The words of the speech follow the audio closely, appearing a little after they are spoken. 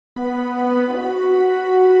नमस्कार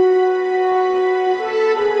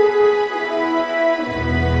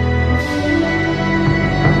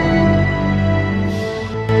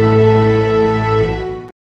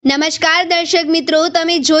दर्शक मित्रों,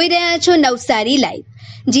 તમે જોઈ રહ્યા છો નવસારી લાઈવ।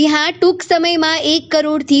 જી હા, ટૂંક સમયમાં 1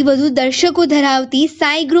 કરોડથી વધુ દર્શકો ધરાવતી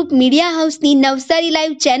Sai group media હાઉસની Navsari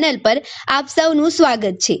live channel પર આપ સૌનું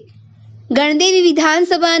સ્વાગત છે। ગણદેવી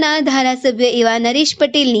વિધાનસભાના ધારાસભ્ય એવા નરેશ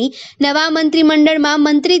પટેલની નવા મંત્રીમંડળમાં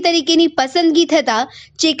મંત્રી તરીકેની પસંદગી થતા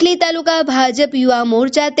ચીખલી તાલુકા ભાજપ યુવા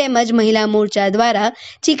મોરચા તેમજ મહિલા મોરચા દ્વારા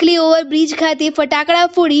ચીખલી ઓવરબ્રિજ ખાતે ફટાકડા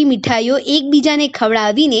ફોડી મીઠાઈઓ એકબીજાને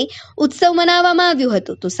ખવડાવીને ઉત્સવ મનાવવામાં આવ્યો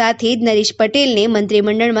હતો। તો સાથે જ નરેશ પટેલને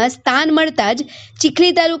મંત્રીમંડળમાં સ્થાન મળતા જ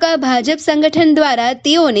ચીખલી તાલુકા ભાજપ સંગઠન દ્વારા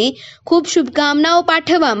તેઓને ખૂબ શુભકામનાઓ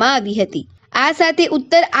પાઠવવામાં આવી હતી। આ સાથે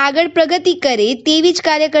ઉત્તર આગળ પ્રગતિ કરે તેવી જ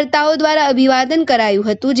કાર્યકર્તાઓ દ્વારા અભિવાદન કરાયું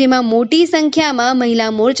હતું, જેમાં મોટી સંખ્યામાં મહિલા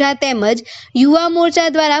મોરચા તેમજ યુવા મોરચા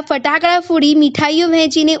દ્વારા ફટાકડા ફોડી મીઠાઈઓ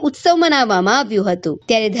વહેંચીને ઉત્સવ મનાવવામાં આવ્યો હતો।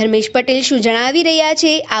 ત્યારે ધર્મેશ પટેલ શું જણાવી રહ્યા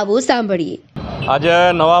છે, આવો સાંભળીએ। આજે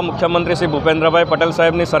નવા મુખ્યમંત્રી શ્રી ભૂપેન્દ્રભાઈ પટેલ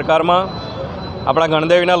સાહેબની સરકારમાં આપણા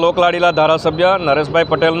ગણદેવીના લોકલાડીલા ધારાસભ્ય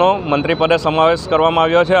નરેશભાઈ પટેલનો મંત્રીપદે સમાવેશ કરવામાં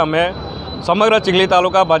આવ્યો છે। અમે સમગ્ર ચીખલી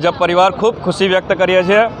તાલુકા ભાજપ પરિવાર ખૂબ ખુશી વ્યક્ત કરીએ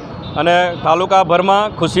છીએ અને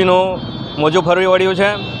તાલુકાભરમાં ખુશીનું મોજું ફરવી વળ્યું છે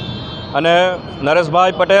અને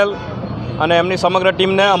નરેશભાઈ પટેલ અને એમની સમગ્ર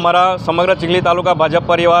ટીમને અમારા સમગ્ર ચીખલી તાલુકા ભાજપ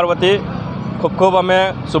પરિવાર વતી ખૂબ ખૂબ અમે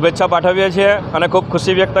શુભેચ્છા પાઠવીએ છીએ અને ખૂબ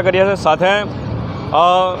ખુશી વ્યક્ત કરીએ છીએ। સાથે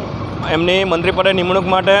એમની મંત્રીપદે નિમણૂક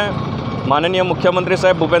માટે માનનીય મુખ્યમંત્રી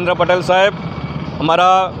સાહેબ ભૂપેન્દ્ર પટેલ સાહેબ,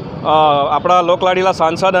 અમારા આપણા લોકલાડીલા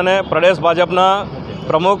સાંસદ અને પ્રદેશ ભાજપના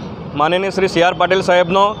પ્રમુખ માનનીય શ્રી સી આર પાટીલ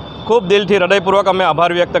સાહેબનો ખૂબ દિલથી હૃદયપૂર્વક અમે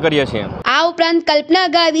આભાર વ્યક્ત કરીએ છીએ। આ ઉપરાંત કલ્પના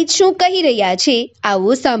ગાવિત શું કહી રહ્યા છે,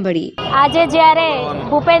 આવો સાંભળીએ। આજે જ્યારે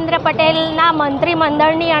ભૂપેન્દ્ર પટેલના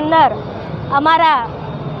મંત્રીમંડળની અંદર અમારા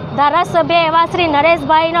ધારાસભ્ય એવા શ્રી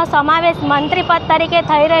નરેશભાઈનો સમાવેશ મંત્રીપદ તરીકે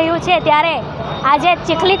થઈ રહ્યું છે, ત્યારે આજે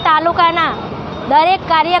ચીખલી તાલુકાના દરેક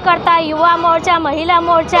કાર્યકર્તા, યુવા મોરચા, મહિલા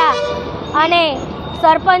મોરચા અને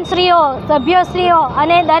સરપંચશ્રીઓ, સભ્યશ્રીઓ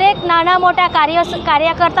અને દરેક નાના મોટા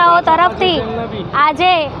કાર્યકર્તાઓ તરફથી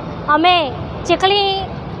આજે અમે ચીખલી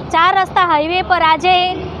 4 રસ્તા હાઈવે પર આજે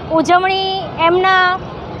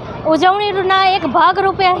ઉજવણીના એક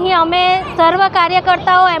ભાગરૂપે અહીં અમે સર્વ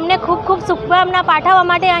કાર્યકર્તાઓ એમને ખૂબ ખૂબ શુભકામના પાઠવવા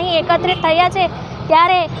માટે અહીં એકત્રિત થયા છે।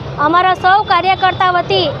 ત્યારે અમારા સૌ કાર્યકર્તા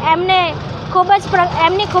વતી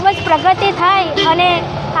એમની ખૂબ જ પ્રગતિ થાય અને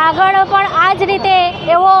આગળ પણ આ જ રીતે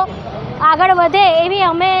એવો આગળ વધે એવી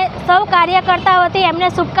અમે સૌ કાર્યકર્તા વતી એમને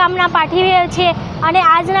શુભકામના પાઠવીએ છીએ અને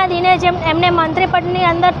આજના દિને જેમ એમને મંત્રીપદની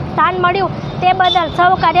અંદર સ્થાન મળ્યું તે બદલ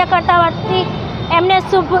સૌ કાર્યકર્તા વતી એમને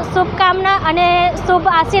શુભકામના અને શુભ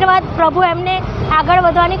આશીર્વાદ પ્રભુ એમને આગળ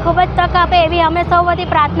વધવાની ખૂબ જ તક આપે એવી અમે સૌ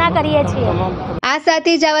વતી પ્રાર્થના કરીએ છીએ। આ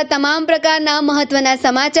સાથે જ આવા તમામ પ્રકારના મહત્વના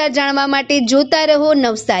સમાચાર જાણવા માટે જોતા રહો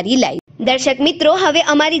નવસારી લાઈવ। દર્શક મિત્રો, હવે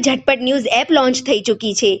અમારી ઝટપટ ન્યૂઝ એપ લોન્ચ થઈ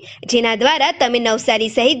ચૂકી છે, જેના દ્વારા તમે નવસારી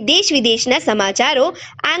સહિત દેશ વિદેશના સમાચારો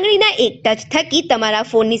આંગળીના એક ટચ થકી તમારા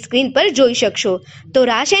ફોનની સ્ક્રીન પર જોઈ શકશો। તો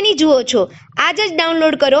રાહ શેની જુઓ છો, આજ જ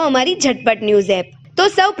ડાઉનલોડ કરો અમારી ઝટપટ ન્યૂઝ એપ। તો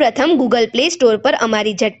સૌ પ્રથમ ગૂગલ પ્લે સ્ટોર પર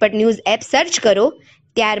અમારી ઝટપટ ન્યૂઝ એપ સર્ચ કરો,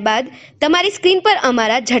 ત્યારબાદ તમારી સ્ક્રીન પર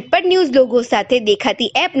અમારા ઝટપટ ન્યૂઝ લોગો સાથે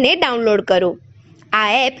દેખાતી એપને ડાઉનલોડ કરો।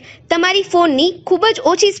 આ એપ તમારી ફોનની ખૂબ જ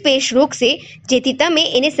ઓછી સ્પેસ રોકશે, જેથી તમે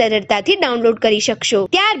એને સરળતાથી ડાઉનલોડ કરી શકશો।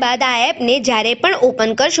 ત્યારબાદ આ એપને જ્યારે પણ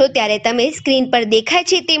ઓપન કરશો ત્યારે તમે સ્ક્રીન પર દેખાય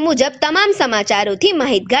છે તે મુજબ તમામ સમાચારોથી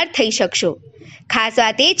માહિતગાર થઈ શકશો। ખાસ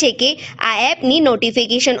વાત એ છે કે આ એપની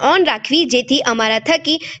નોટિફિકેશન ઓન રાખવી, જેથી અમારા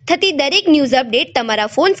થકી થતી દરેક ન્યૂઝ અપડેટ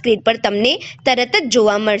તમારા ફોન સ્ક્રીન પર તમને તરત જ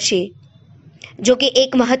જોવા મળશે। જો કે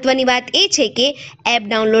એક મહત્વની વાત એ છે કે એપ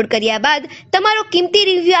ડાઉનલોડ કર્યા બાદ તમારો કિંમતી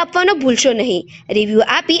રિવ્યૂ આપવાનો ભૂલશો નહીં। રિવ્યૂ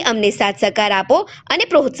આપી અમને સાથ સહકાર આપો અને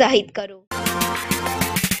પ્રોત્સાહિત કરો।